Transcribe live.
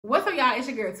What's up, y'all? It's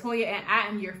your girl Toya, and I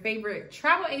am your favorite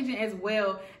travel agent as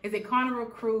well as a Carnival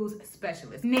Cruise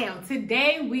specialist. Now,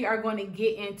 today we are going to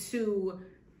get into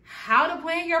how to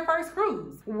plan your first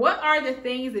cruise. What are the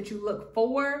things that you look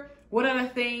for? What are the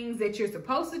things that you're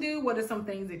supposed to do? What are some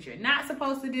things that you're not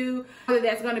supposed to do? Whether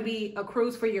that's going to be a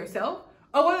cruise for yourself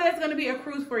or whether that's going to be a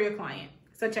cruise for your client.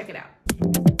 So check it out.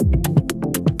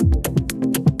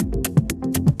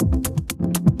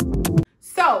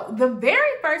 So the very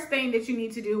first thing that you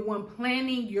need to do when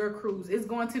planning your cruise is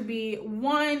going to be,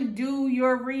 one, do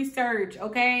your research,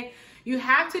 okay? You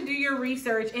have to do your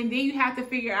research, and then you have to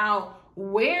figure out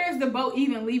where's the boat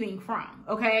even leaving from,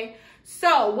 okay?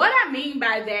 So what I mean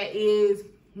by that is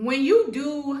when you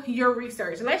do your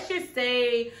research, let's just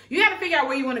say you got to figure out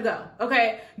where you want to go,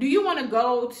 okay? Do you want to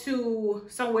go to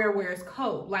somewhere where it's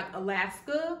cold, like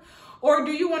Alaska? Or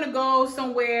do you want to go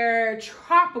somewhere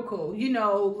tropical, you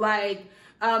know, like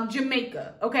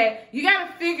Jamaica, okay? You got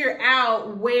to figure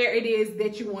out where it is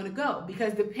that you want to go,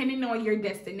 because depending on your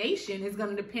destination is going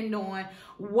to depend on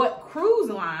what cruise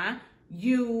line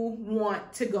you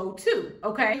want to go to,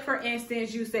 okay? For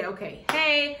instance, you say, okay,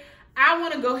 hey, I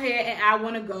want to go ahead and I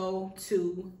want to go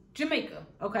to Jamaica,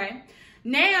 okay?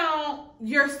 Now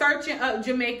you're searching up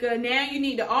Jamaica. Now you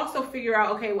need to also figure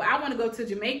out, okay, well, I want to go to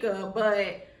Jamaica,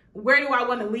 but where do I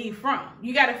want to leave from?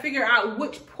 You got to figure out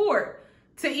which port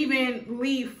to even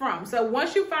leave from. So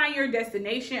once you find your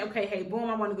destination, okay, hey, boom,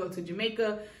 I want to go to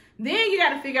Jamaica. Then you got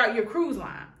to figure out your cruise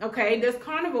line. Okay, does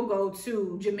Carnival go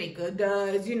to Jamaica?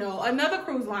 Does, you know, another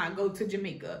cruise line go to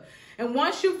Jamaica? And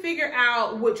once you figure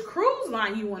out which cruise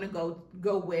line you want to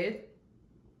go with,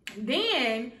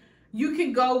 then you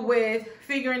can go with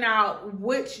figuring out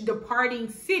which departing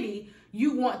city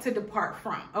you want to depart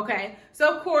from. Okay,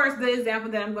 so of course the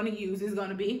example that I'm going to use is going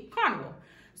to be Carnival.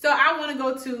 So I want to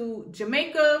go to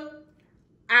Jamaica.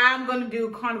 I'm going to do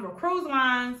Carnival Cruise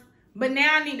Lines. But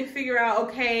now I need to figure out,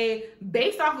 okay,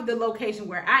 based off of the location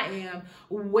where I am,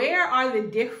 where are the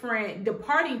different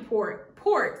departing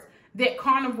ports that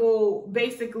Carnival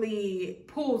basically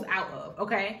pulls out of,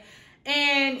 okay?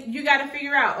 And you got to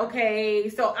figure out, okay,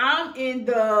 so I'm in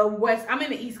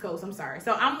the East Coast, I'm sorry.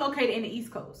 So I'm located in the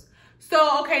East Coast.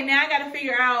 So, okay, now I got to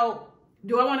figure out,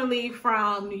 do I want to leave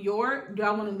from New York? Do I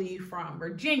want to leave from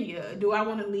Virginia? Do I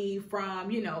want to leave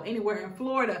from, you know, anywhere in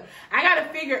Florida? I got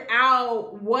to figure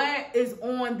out what is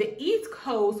on the East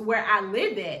Coast where I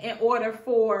live at in order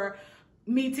for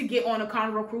me to get on a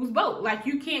Carnival Cruise boat. Like,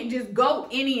 you can't just go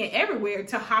any and everywhere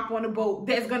to hop on a boat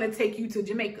that's going to take you to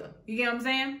Jamaica. You get what I'm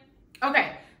saying?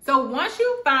 Okay, so once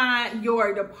you find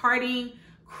your departing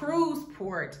cruise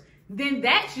port, then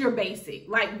that's your basic.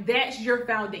 Like, that's your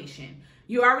foundation.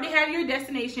 You already have your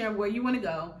destination of where you want to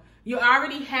go. You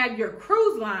already have your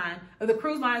cruise line of the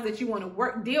cruise lines that you want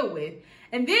to deal with.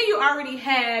 And then you already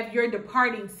have your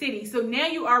departing city. So now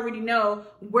you already know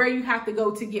where you have to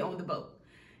go to get on the boat.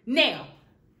 Now,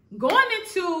 going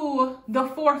into the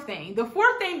fourth thing. The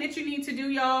fourth thing that you need to do,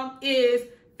 y'all, is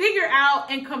figure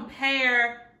out and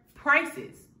compare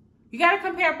prices. You got to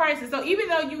compare prices. So even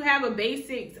though you have a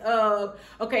basics of,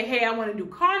 okay, hey, I want to do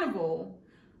Carnival,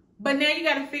 but now you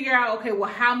got to figure out, okay, well,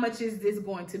 how much is this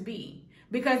going to be?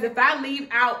 Because if I leave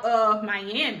out of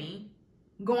Miami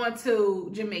going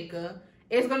to Jamaica,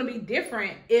 it's going to be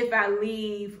different if I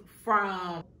leave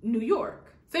from New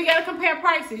York. So you got to compare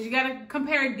prices. You got to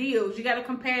compare deals. You got to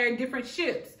compare different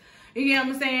ships. You know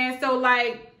what I'm saying? So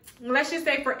like, let's just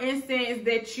say, for instance,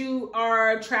 that you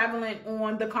are traveling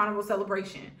on the Carnival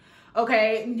Celebration.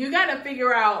 Okay, you got to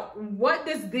figure out, what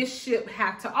does this ship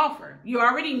have to offer? You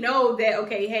already know that,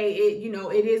 okay, hey,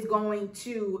 it is going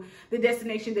to the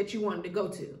destination that you wanted to go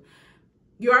to.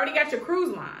 You already got your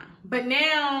cruise line, but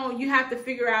now you have to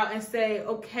figure out and say,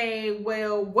 okay,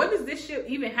 well, what does this ship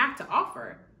even have to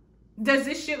offer? Does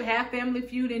this ship have Family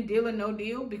Feud and Deal or No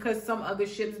Deal? Because some other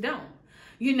ships don't,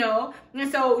 you know? And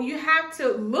so you have to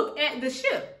look at the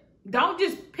ship. Don't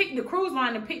just pick the cruise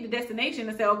line and pick the destination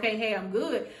and say, okay, hey, I'm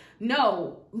good.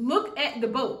 No, look at the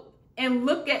boat and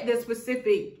look at the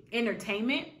specific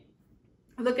entertainment.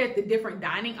 Look at the different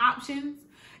dining options.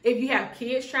 If you have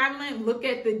kids traveling, look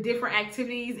at the different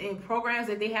activities and programs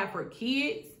that they have for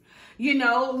kids. You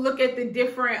know, look at the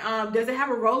different, does it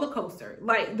have a roller coaster?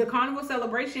 Like the Carnival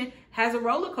Celebration has a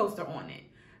roller coaster on it.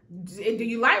 Do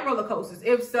you like roller coasters?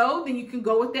 If so, then you can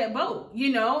go with that boat.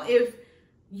 You know, if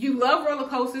you love roller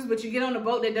coasters, but you get on a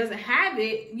boat that doesn't have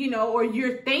it, you know, or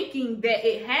you're thinking that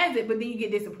it has it, but then you get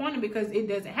disappointed because it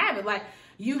doesn't have it. Like,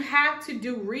 you have to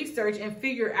do research and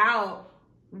figure out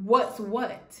what's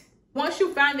what. Once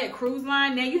you find that cruise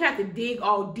line, now you have to dig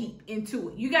all deep into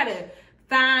it. You got to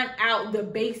find out the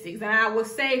basics. And I would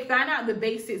say find out the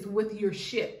basics with your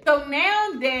ship. So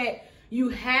now that you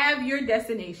have your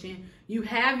destination, you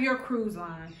have your cruise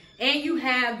line, and you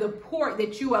have the port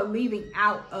that you are leaving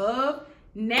out of,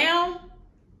 now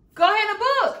go ahead and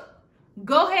book.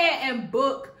 Go ahead and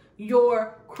book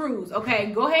your cruise,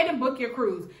 okay? Go ahead and book your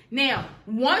cruise. Now,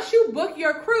 once you book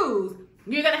your cruise,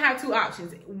 you're gonna have two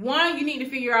options. One, you need to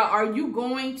figure out, are you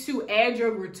going to add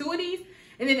your gratuities?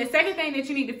 And then the second thing that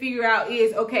you need to figure out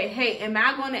is, okay, hey, am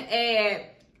I gonna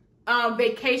add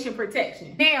vacation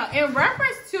protection? Now, in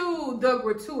reference to the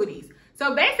gratuities,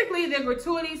 so basically the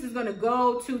gratuities is gonna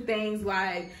go to things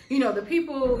like, you know, the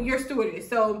people, your stewardess.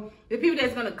 So the people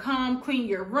that's gonna come clean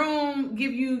your room,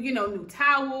 give you, you know, new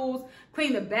towels,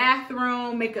 clean the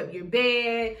bathroom, make up your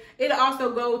bed. It'll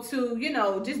also go to, you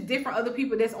know, just different other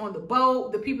people that's on the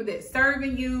boat, the people that's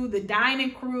serving you, the dining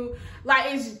crew. Like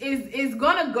it's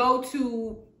gonna go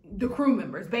to the crew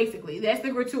members, basically. That's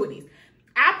the gratuities.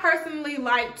 I personally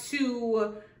like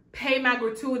to pay my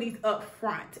gratuities up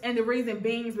front. And the reason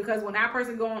being is because when I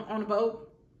personally go on a boat,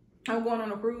 I'm going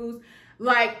on a cruise,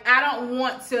 like I don't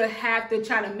want to have to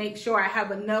try to make sure I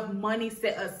have enough money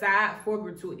set aside for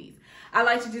gratuities. I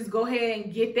like to just go ahead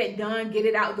and get that done, get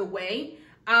it out of the way.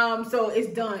 So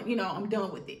it's done, you know, I'm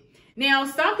done with it. Now,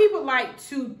 some people like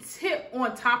to tip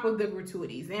on top of the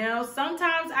gratuities. Now,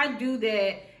 sometimes I do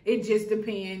that. It just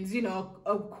depends, you know,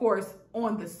 of course,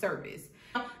 on the service.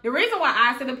 The reason why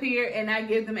I sit up here and I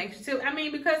give them extra tip, I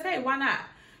mean, because, hey, why not?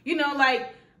 You know,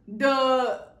 like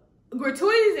the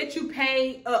gratuities that you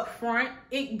pay up front,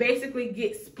 it basically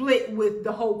gets split with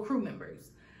the whole crew members.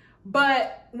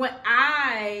 But when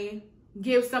I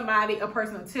give somebody a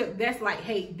personal tip, that's like,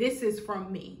 hey, this is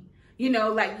from me. You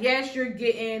know, like, yes, you're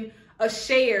getting a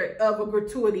share of a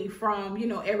gratuity from, you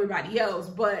know, everybody else,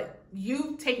 but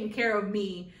you've taken care of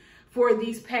me for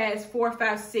these past 4,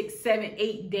 5, 6, 7,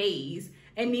 8 days,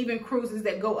 and even cruises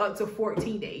that go up to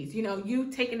 14 days. You know,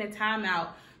 you've taken the time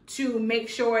out to make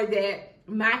sure that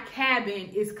my cabin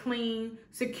is clean,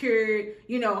 secured.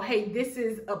 You know, hey, this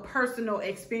is a personal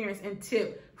experience and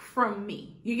tip from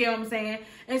me. You get what I'm saying?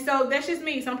 And so that's just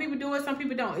me. Some people do it, some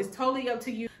people don't. It's totally up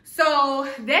to you. So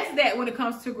that's that when it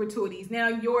comes to gratuities. Now,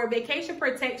 your vacation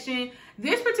protection,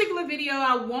 this particular video,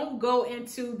 I won't go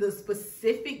into the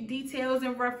specific details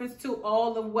in reference to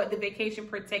all of what the vacation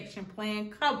protection plan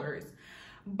covers.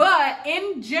 But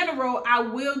in general, I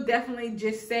will definitely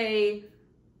just say,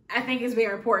 I think it's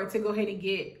very important to go ahead and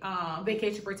get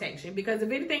vacation protection, because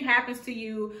if anything happens to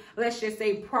you, let's just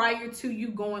say prior to you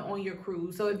going on your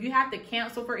cruise. So if you have to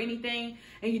cancel for anything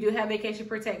and you do have vacation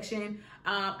protection,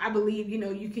 I believe, you know,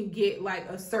 you can get like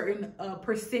a certain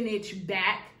percentage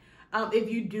back if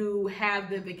you do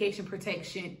have the vacation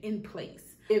protection in place.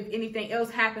 If anything else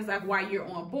happens, like while you're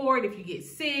on board, if you get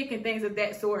sick and things of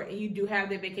that sort, and you do have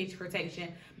the vacation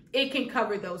protection, it can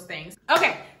cover those things.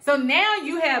 Okay, so now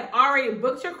you have already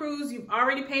booked your cruise, you've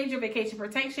already paid your vacation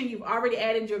protection, you've already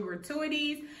added your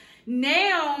gratuities.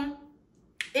 Now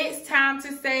it's time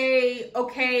to say,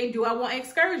 okay, do I want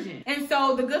excursion? And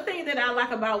so the good thing that I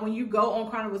like about when you go on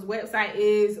Carnival's website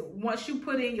is once you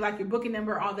put in like your booking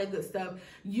number, all that good stuff,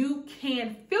 you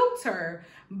can filter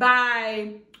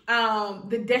by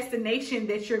the destination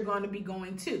that you're going to be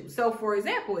going to. So for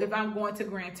example, if I'm going to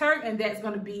Grand Turk and that's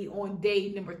going to be on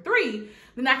day number 3,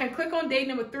 then I can click on day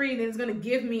number 3 and it's going to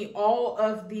give me all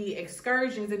of the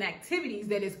excursions and activities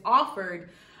that is offered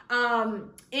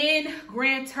in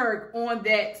Grand Turk on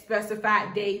that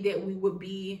specified day that we would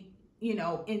be, you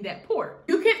know, in that port.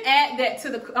 You can add that to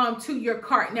the to your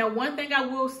cart. Now, one thing I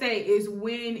will say is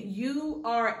when you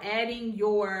are adding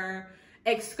your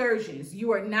excursions,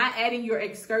 you are not adding your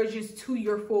excursions to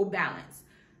your full balance.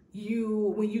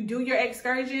 When you do your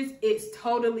excursions, it's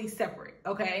totally separate,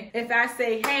 okay? If I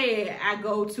say, hey, I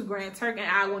go to Grand Turk and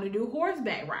I want to do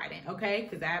horseback riding, okay?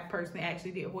 Because I personally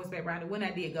actually did horseback riding when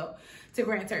I did go to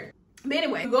Grand Turk. But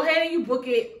anyway, go ahead and you book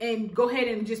it and go ahead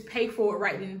and just pay for it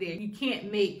right then and there. You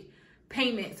can't make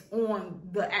payments on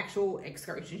the actual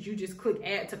excursions. You just click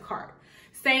add to cart.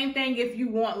 Same thing if you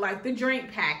want like the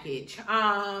drink package.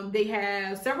 They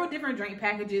have several different drink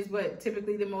packages, but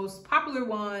typically the most popular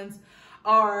ones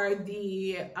are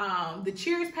the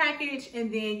Cheers package,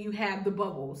 and then you have the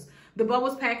Bubbles. The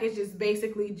Bubbles package is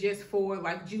basically just for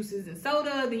like juices and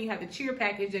soda. Then you have the Cheer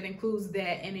package that includes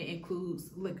that, and it includes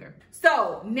liquor.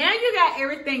 So now you got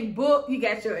everything booked. You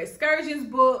got your excursions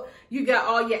booked. You got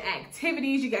all your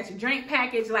activities. You got your drink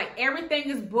package. Like everything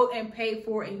is booked and paid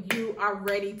for, and you are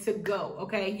ready to go.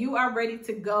 Okay, you are ready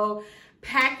to go.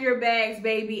 Pack your bags,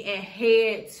 baby, and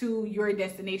head to your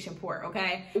destination port,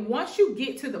 okay? Once you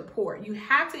get to the port, you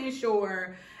have to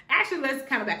ensure, actually, let's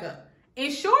kind of back up.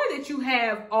 ensure that you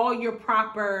have all your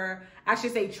proper, I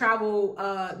should say, travel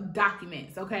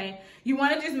documents, okay? You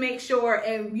want to just make sure,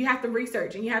 and you have to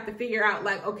research and you have to figure out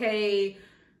like, okay,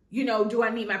 you know, do I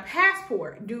need my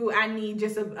passport? Do I need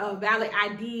just a valid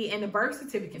ID and a birth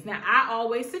certificate? Now, I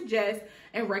always suggest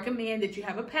and recommend that you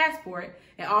have a passport,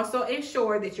 and also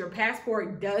ensure that your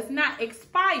passport does not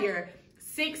expire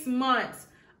 6 months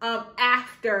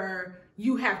after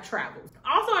you have traveled.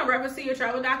 Also, in reference to your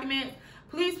travel documents,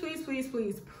 please, please, please,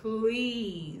 please,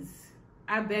 please,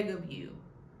 I beg of you,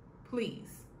 please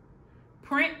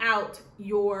print out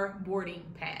your boarding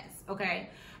pass, okay?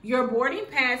 Your boarding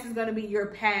pass is going to be your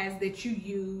pass that you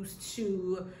use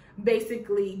to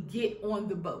basically get on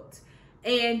the boat.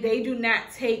 And they do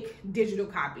not take digital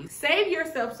copies. Save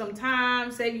yourself some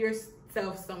time, save yourself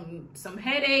some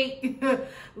headache,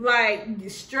 like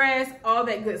stress, all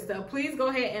that good stuff. Please go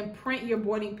ahead and print your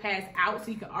boarding pass out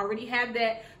so you can already have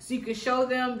that, so you can show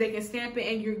them, they can stamp it,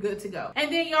 and you're good to go.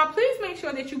 And then y'all, please make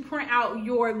sure that you print out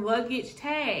your luggage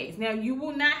tags. Now, you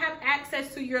will not have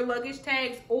access to your luggage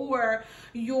tags or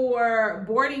your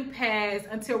boarding pass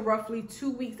until roughly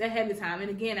 2 weeks ahead of time. And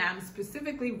again, I'm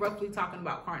specifically roughly talking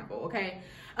about Carnival, okay?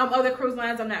 Other cruise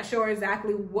lines, I'm not sure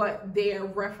exactly what their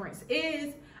reference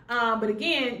is. But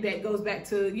again, that goes back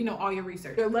to, you know, all your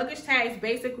research. Your luggage tags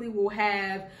basically will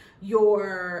have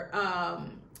your,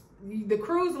 the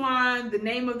cruise line, the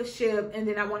name of the ship, and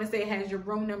then I want to say it has your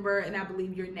room number and I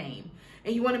believe your name.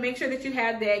 And you want to make sure that you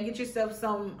have that. Get yourself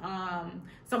some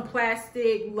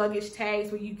plastic luggage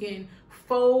tags where you can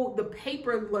fold the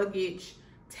paper luggage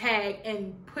tag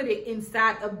and put it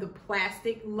inside of the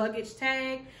plastic luggage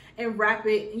tag and wrap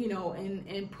it, you know,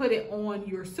 and put it on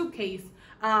your suitcase.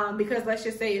 Because let's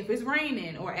just say if it's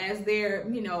raining, or as they're,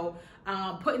 you know,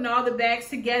 putting all the bags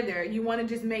together, you want to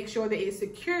just make sure that it's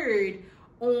secured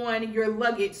on your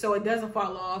luggage so it doesn't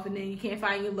fall off and then you can't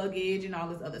find your luggage and all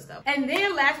this other stuff. And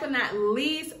then last but not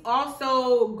least,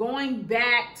 also going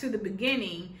back to the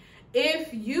beginning,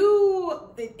 if you,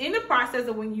 in the process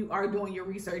of when you are doing your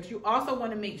research, you also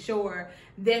want to make sure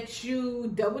that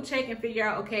you double check and figure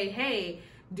out, okay, hey,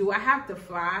 do I have to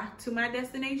fly to my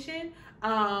destination?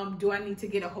 Do I need to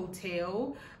get a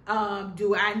hotel?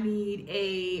 Do I need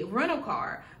a rental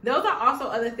car? Those are also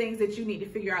other things that you need to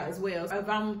figure out as well. So if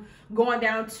I'm going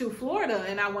down to Florida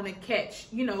and I want to catch,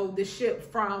 you know, the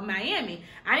ship from Miami,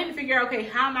 I need to figure out, okay,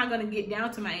 how am I going to get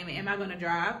down to Miami? Am I going to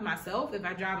drive myself? If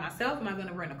I drive myself, am I going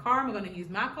to rent a car? Am I going to use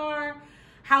my car?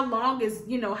 How long is,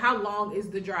 you know, how long is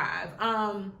the drive?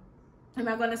 Am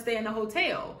I going to stay in a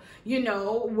hotel? You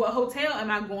know, what hotel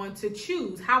am I going to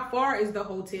choose? How far is the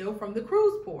hotel from the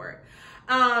cruise port?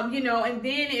 You know, and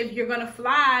then if you're going to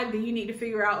fly, then you need to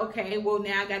figure out, okay, well,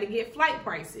 now I got to get flight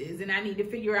prices and I need to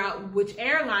figure out which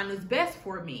airline is best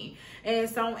for me. And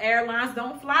some airlines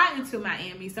don't fly into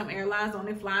Miami. Some airlines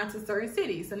only fly into certain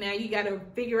cities. So now you got to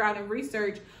figure out and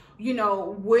research, you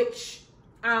know, which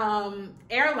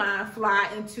airline fly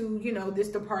into, you know, this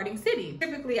departing city.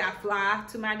 Typically I fly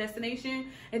to my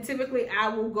destination, and typically I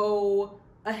will go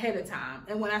ahead of time.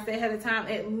 And when I say ahead of time,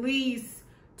 at least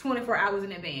 24 hours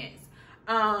in advance.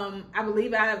 I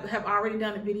believe I have already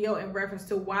done a video in reference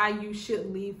to why you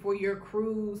should leave for your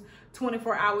cruise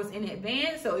 24 hours in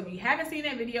advance. So if you haven't seen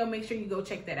that video, make sure you go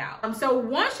check that out. So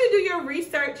once you do your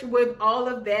research with all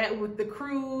of that, with the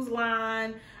cruise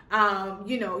line,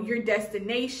 you know, your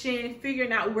destination,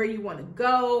 figuring out where you want to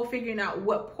go, figuring out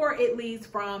what port it leaves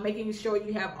from, making sure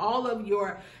you have all of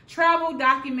your travel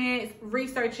documents,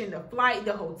 researching the flight,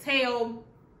 the hotel,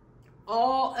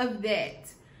 all of that.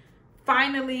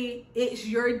 Finally, it's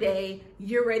your day.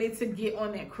 You're ready to get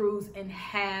on that cruise and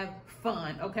have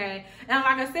fun, okay? And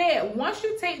like I said, once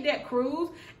you take that cruise,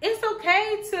 it's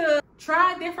okay to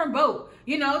try a different boat,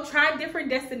 you know, try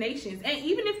different destinations. And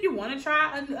even if you want to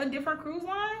try a different cruise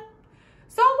line,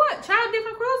 so what? Try a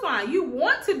different cruise line. You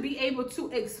want to be able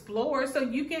to explore so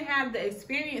you can have the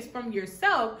experience from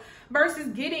yourself versus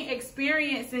getting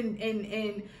experience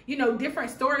and you know, different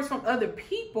stories from other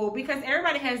people, because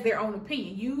everybody has their own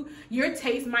opinion. Your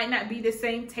taste might not be the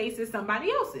same taste as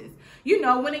somebody else's. You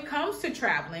know, when it comes to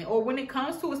traveling, or when it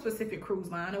comes to a specific cruise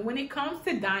line, or when it comes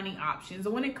to dining options,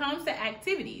 or when it comes to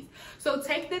activities. So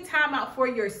take the time out for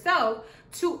yourself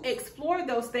to explore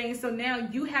those things, so now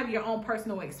you have your own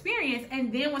personal experience.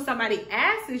 And then when somebody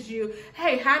asks you,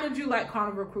 hey, how did you like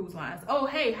Carnival Cruise Lines? Oh,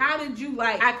 hey, how did you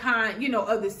like Icon, you know,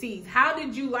 of the Seas? How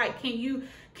did you like, can you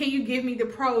give me the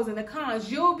pros and the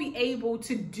cons? You'll be able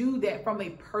to do that from a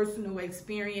personal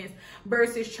experience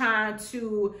versus trying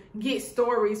to get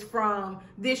stories from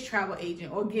this travel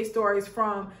agent, or get stories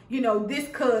from, you know, this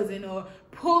cousin, or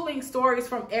pulling stories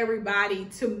from everybody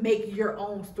to make your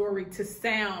own story to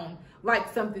sound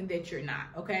like something that you're not,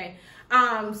 okay?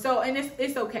 So, and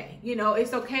it's okay, you know,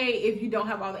 it's okay if you don't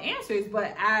have all the answers,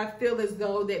 but I feel as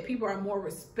though that people are more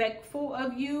respectful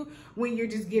of you when you're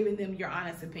just giving them your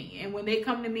honest opinion. And when they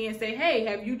come to me and say, hey,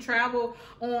 have you traveled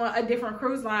on a different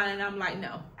cruise line? And I'm like,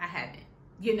 no, I haven't,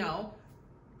 you know.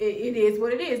 It is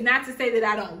what it is. Not to say that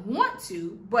I don't want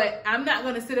to, but I'm not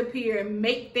going to sit up here and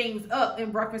make things up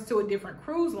in reference to a different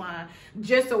cruise line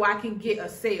just so I can get a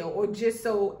sale or just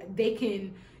so they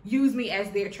can use me as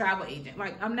their travel agent.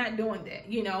 Like, I'm not doing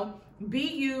that, you know. Be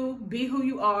you, be who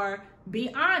you are,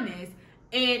 be honest.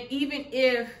 And even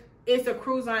if it's a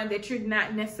cruise line that you're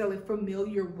not necessarily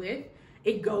familiar with,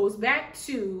 it goes back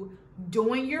to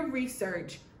doing your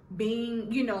research, being,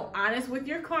 you know, honest with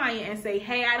your client and say,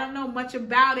 hey, I don't know much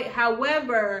about it.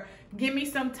 However, give me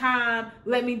some time.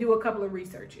 Let me do a couple of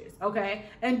researches, okay?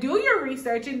 And do your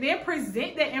research and then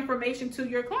present that information to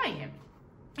your client.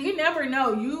 You never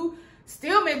know. You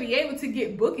still may be able to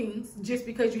get bookings just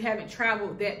because you haven't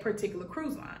traveled that particular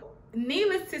cruise line.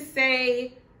 Needless to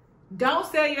say, don't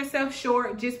sell yourself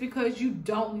short just because you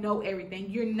don't know everything.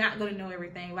 You're not going to know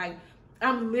everything. Like,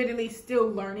 I'm literally still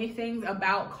learning things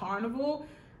about Carnival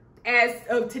as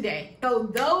of today. So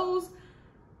those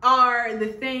are the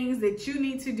things that you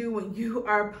need to do when you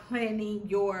are planning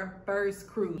your first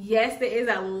cruise. Yes, there is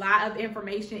a lot of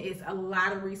information. It's a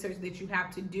lot of research that you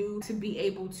have to do to be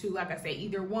able to, like I say,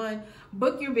 either one,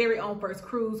 book your very own first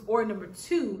cruise, or number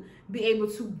two, be able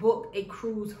to book a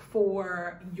cruise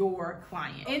for your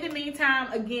client. In the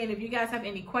meantime, again, if you guys have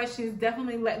any questions,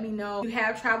 definitely let me know. If you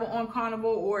have traveled on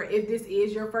Carnival, or if this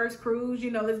is your first cruise,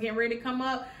 you know, that's getting ready to come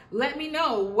up, let me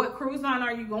know. What cruise line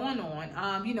are you going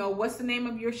on? You know, what's the name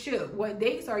of your ship? What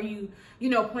dates are you, you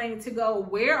know, planning to go?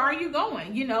 Where are you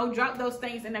going? You know, drop those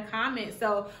things in the comments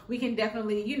so we can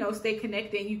definitely, you know, stay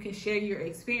connected and you can share your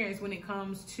experience when it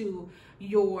comes to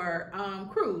your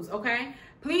cruise, okay?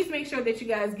 Please make sure that you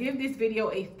guys give this video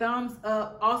a thumbs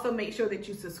up. Also, make sure that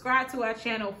you subscribe to our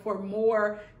channel for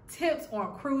more tips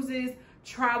on cruises,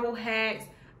 travel hacks,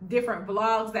 different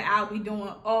vlogs that I'll be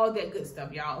doing, all that good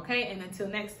stuff, y'all, okay? And until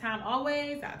next time,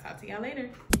 always, I'll talk to y'all later.